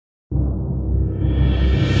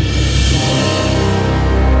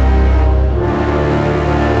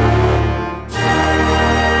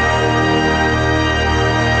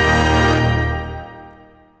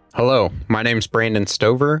My name's Brandon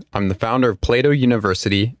Stover. I'm the founder of Plato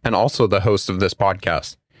University and also the host of this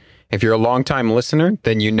podcast. If you're a longtime listener,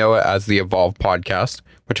 then you know it as the Evolve podcast,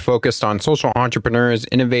 which focused on social entrepreneurs,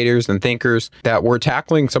 innovators, and thinkers that were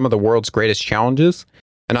tackling some of the world's greatest challenges.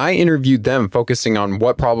 And I interviewed them focusing on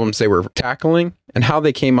what problems they were tackling and how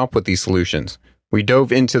they came up with these solutions. We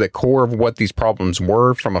dove into the core of what these problems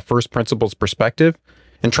were from a first principles perspective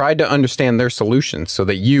and tried to understand their solutions so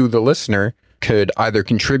that you, the listener, could either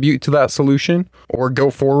contribute to that solution or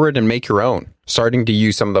go forward and make your own, starting to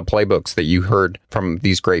use some of the playbooks that you heard from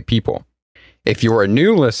these great people. If you're a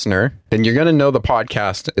new listener, then you're going to know the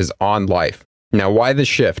podcast is On Life. Now, why the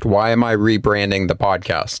shift? Why am I rebranding the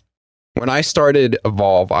podcast? When I started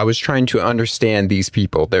Evolve, I was trying to understand these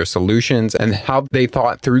people, their solutions, and how they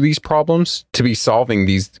thought through these problems to be solving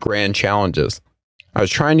these grand challenges. I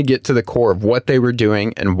was trying to get to the core of what they were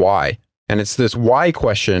doing and why. And it's this why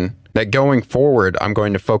question that going forward, I'm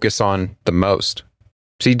going to focus on the most.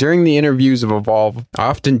 See, during the interviews of Evolve, I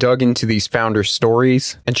often dug into these founder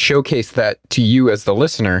stories and showcased that to you as the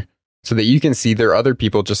listener so that you can see there are other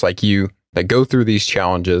people just like you that go through these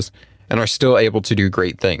challenges and are still able to do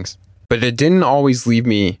great things. But it didn't always leave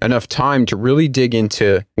me enough time to really dig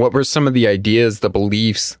into what were some of the ideas, the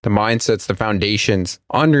beliefs, the mindsets, the foundations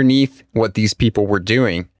underneath what these people were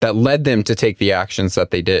doing that led them to take the actions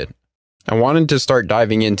that they did. I wanted to start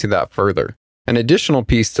diving into that further. An additional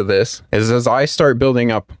piece to this is as I start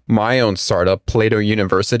building up my own startup, Plato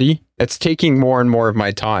University, it's taking more and more of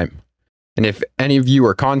my time. And if any of you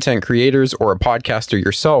are content creators or a podcaster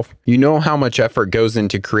yourself, you know how much effort goes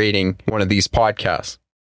into creating one of these podcasts.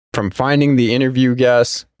 From finding the interview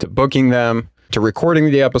guests, to booking them, to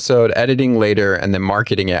recording the episode, editing later, and then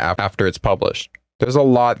marketing it after it's published. There's a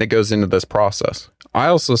lot that goes into this process. I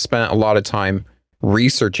also spent a lot of time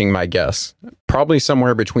researching my guests, probably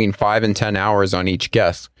somewhere between 5 and 10 hours on each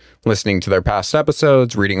guest, listening to their past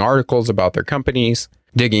episodes, reading articles about their companies,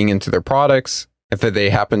 digging into their products. If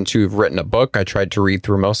they happen to have written a book, I tried to read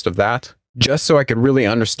through most of that, just so I could really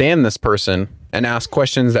understand this person and ask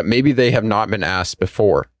questions that maybe they have not been asked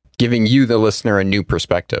before, giving you, the listener, a new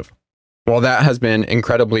perspective. While that has been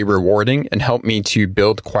incredibly rewarding and helped me to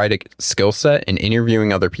build quite a skill set in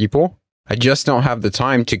interviewing other people, I just don't have the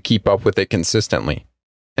time to keep up with it consistently.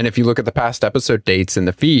 And if you look at the past episode dates in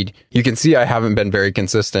the feed, you can see I haven't been very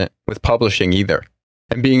consistent with publishing either.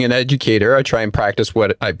 And being an educator, I try and practice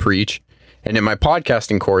what I preach. And in my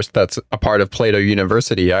podcasting course, that's a part of Plato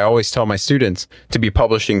University, I always tell my students to be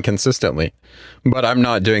publishing consistently. But I'm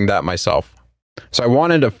not doing that myself. So I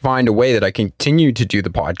wanted to find a way that I continue to do the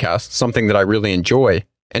podcast, something that I really enjoy,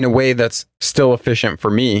 in a way that's still efficient for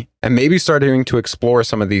me, and maybe starting to explore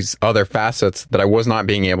some of these other facets that I was not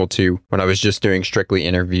being able to when I was just doing strictly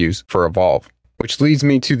interviews for Evolve. Which leads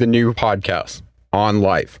me to the new podcast, On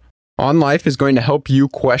Life. On Life is going to help you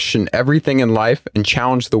question everything in life and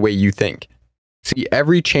challenge the way you think. See,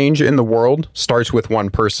 every change in the world starts with one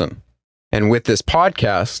person. And with this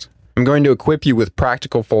podcast, I'm going to equip you with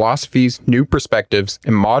practical philosophies, new perspectives,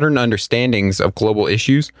 and modern understandings of global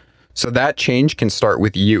issues so that change can start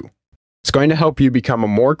with you. It's going to help you become a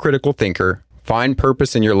more critical thinker, find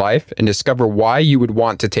purpose in your life, and discover why you would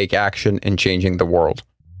want to take action in changing the world.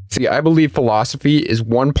 See, I believe philosophy is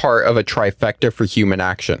one part of a trifecta for human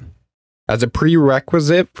action. As a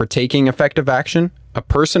prerequisite for taking effective action, a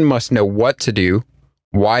person must know what to do,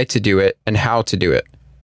 why to do it, and how to do it.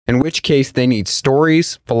 In which case, they need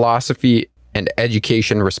stories, philosophy, and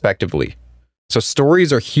education respectively. So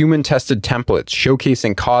stories are human-tested templates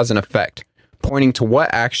showcasing cause and effect, pointing to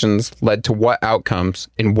what actions led to what outcomes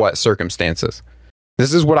in what circumstances.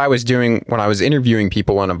 This is what I was doing when I was interviewing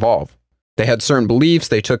people on Evolve. They had certain beliefs,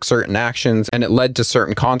 they took certain actions, and it led to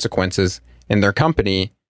certain consequences in their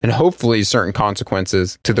company, and hopefully certain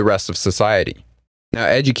consequences to the rest of society. Now,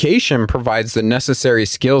 education provides the necessary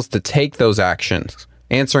skills to take those actions,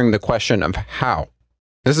 answering the question of how.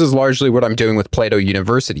 This is largely what I'm doing with Plato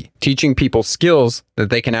University, teaching people skills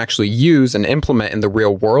that they can actually use and implement in the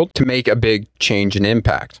real world to make a big change and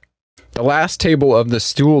impact. The last table of the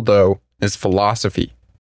stool, though, is philosophy.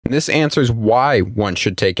 And this answers why one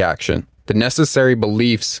should take action, the necessary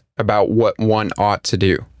beliefs about what one ought to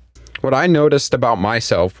do. What I noticed about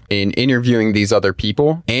myself in interviewing these other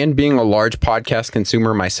people and being a large podcast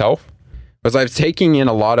consumer myself was I was taking in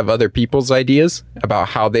a lot of other people's ideas about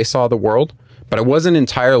how they saw the world, but I wasn't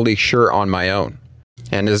entirely sure on my own.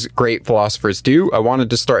 And as great philosophers do, I wanted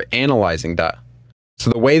to start analyzing that. So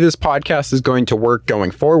the way this podcast is going to work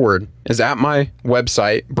going forward is at my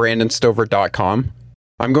website, brandonstover.com.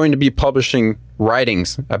 I'm going to be publishing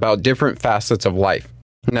writings about different facets of life.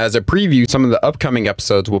 And as a preview, some of the upcoming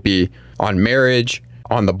episodes will be on marriage,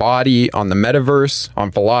 on the body, on the metaverse,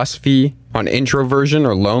 on philosophy, on introversion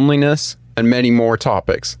or loneliness, and many more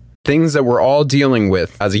topics. Things that we're all dealing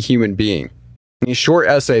with as a human being. These short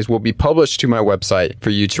essays will be published to my website for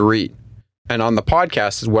you to read. And on the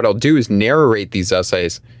podcast, what I'll do is narrate these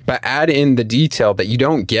essays, but add in the detail that you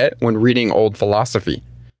don't get when reading old philosophy.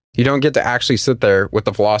 You don't get to actually sit there with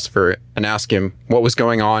the philosopher and ask him what was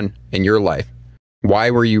going on in your life.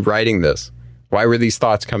 Why were you writing this? Why were these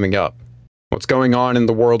thoughts coming up? What's going on in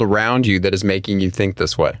the world around you that is making you think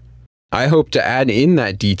this way? I hope to add in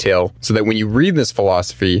that detail so that when you read this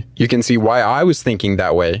philosophy, you can see why I was thinking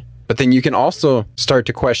that way, but then you can also start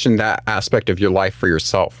to question that aspect of your life for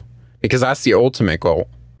yourself, because that's the ultimate goal.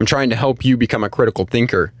 I'm trying to help you become a critical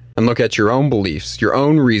thinker and look at your own beliefs, your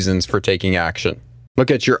own reasons for taking action.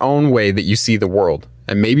 Look at your own way that you see the world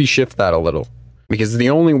and maybe shift that a little, because the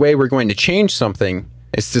only way we're going to change something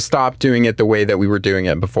is to stop doing it the way that we were doing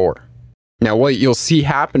it before. Now, what you'll see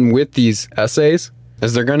happen with these essays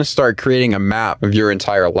is they're going to start creating a map of your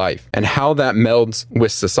entire life and how that melds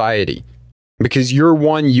with society. Because you're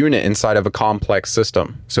one unit inside of a complex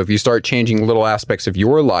system. So if you start changing little aspects of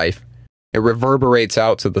your life, it reverberates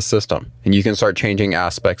out to the system and you can start changing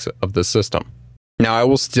aspects of the system. Now, I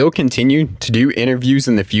will still continue to do interviews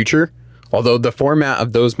in the future, although the format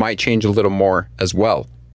of those might change a little more as well.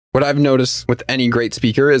 What I've noticed with any great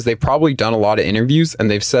speaker is they've probably done a lot of interviews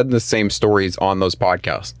and they've said the same stories on those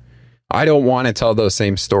podcasts. I don't want to tell those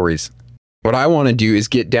same stories. What I want to do is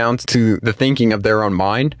get down to the thinking of their own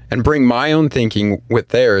mind and bring my own thinking with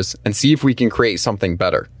theirs and see if we can create something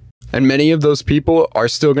better. And many of those people are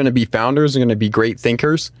still going to be founders, are going to be great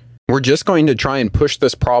thinkers. We're just going to try and push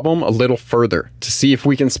this problem a little further to see if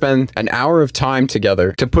we can spend an hour of time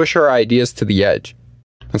together to push our ideas to the edge.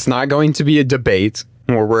 It's not going to be a debate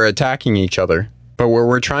where we're attacking each other, but where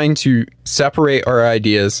we're trying to separate our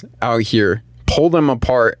ideas out here, pull them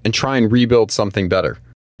apart, and try and rebuild something better.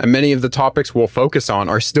 And many of the topics we'll focus on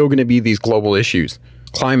are still going to be these global issues: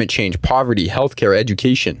 climate change, poverty, healthcare,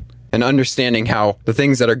 education, and understanding how the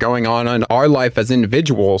things that are going on in our life as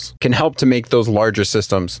individuals can help to make those larger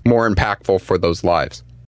systems more impactful for those lives.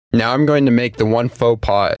 Now, I'm going to make the one faux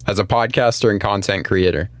pas as a podcaster and content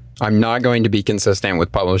creator. I'm not going to be consistent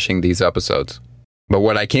with publishing these episodes. But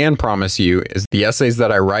what I can promise you is the essays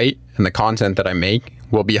that I write and the content that I make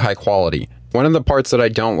will be high quality. One of the parts that I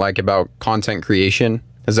don't like about content creation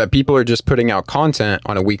is that people are just putting out content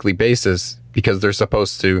on a weekly basis because they're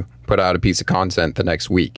supposed to put out a piece of content the next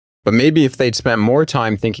week. But maybe if they'd spent more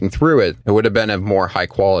time thinking through it, it would have been of more high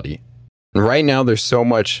quality. And right now there's so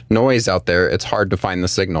much noise out there, it's hard to find the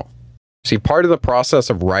signal. See, part of the process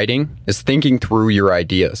of writing is thinking through your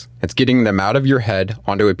ideas. It's getting them out of your head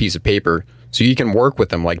onto a piece of paper so you can work with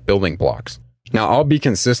them like building blocks. Now, I'll be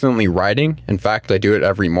consistently writing. In fact, I do it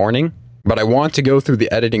every morning. But I want to go through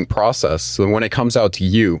the editing process so that when it comes out to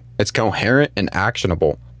you, it's coherent and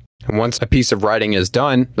actionable. And once a piece of writing is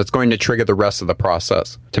done, that's going to trigger the rest of the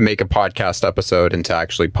process to make a podcast episode and to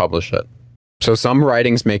actually publish it. So some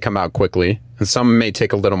writings may come out quickly, and some may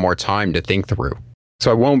take a little more time to think through.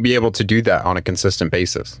 So I won't be able to do that on a consistent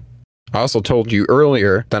basis. I also told you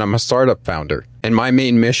earlier that I'm a startup founder, and my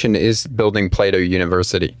main mission is building Plato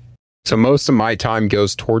University. So most of my time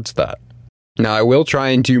goes towards that. Now, I will try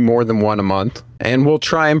and do more than one a month, and we'll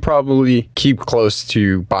try and probably keep close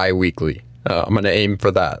to bi-weekly. I'm going to aim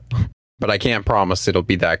for that. But I can't promise it'll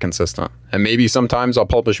be that consistent. And maybe sometimes I'll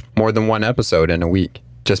publish more than one episode in a week,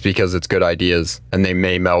 just because it's good ideas and they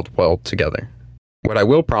may meld well together. What I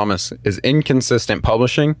will promise is inconsistent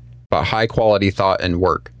publishing, but high quality thought and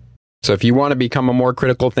work. So if you want to become a more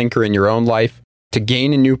critical thinker in your own life, to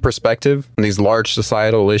gain a new perspective on these large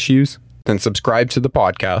societal issues, then subscribe to the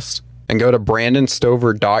podcast and go to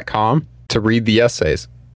brandonstover.com to read the essays.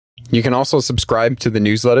 You can also subscribe to the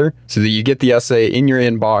newsletter so that you get the essay in your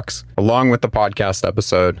inbox along with the podcast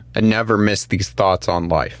episode and never miss these thoughts on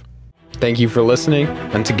life. Thank you for listening,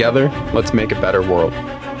 and together, let's make a better world.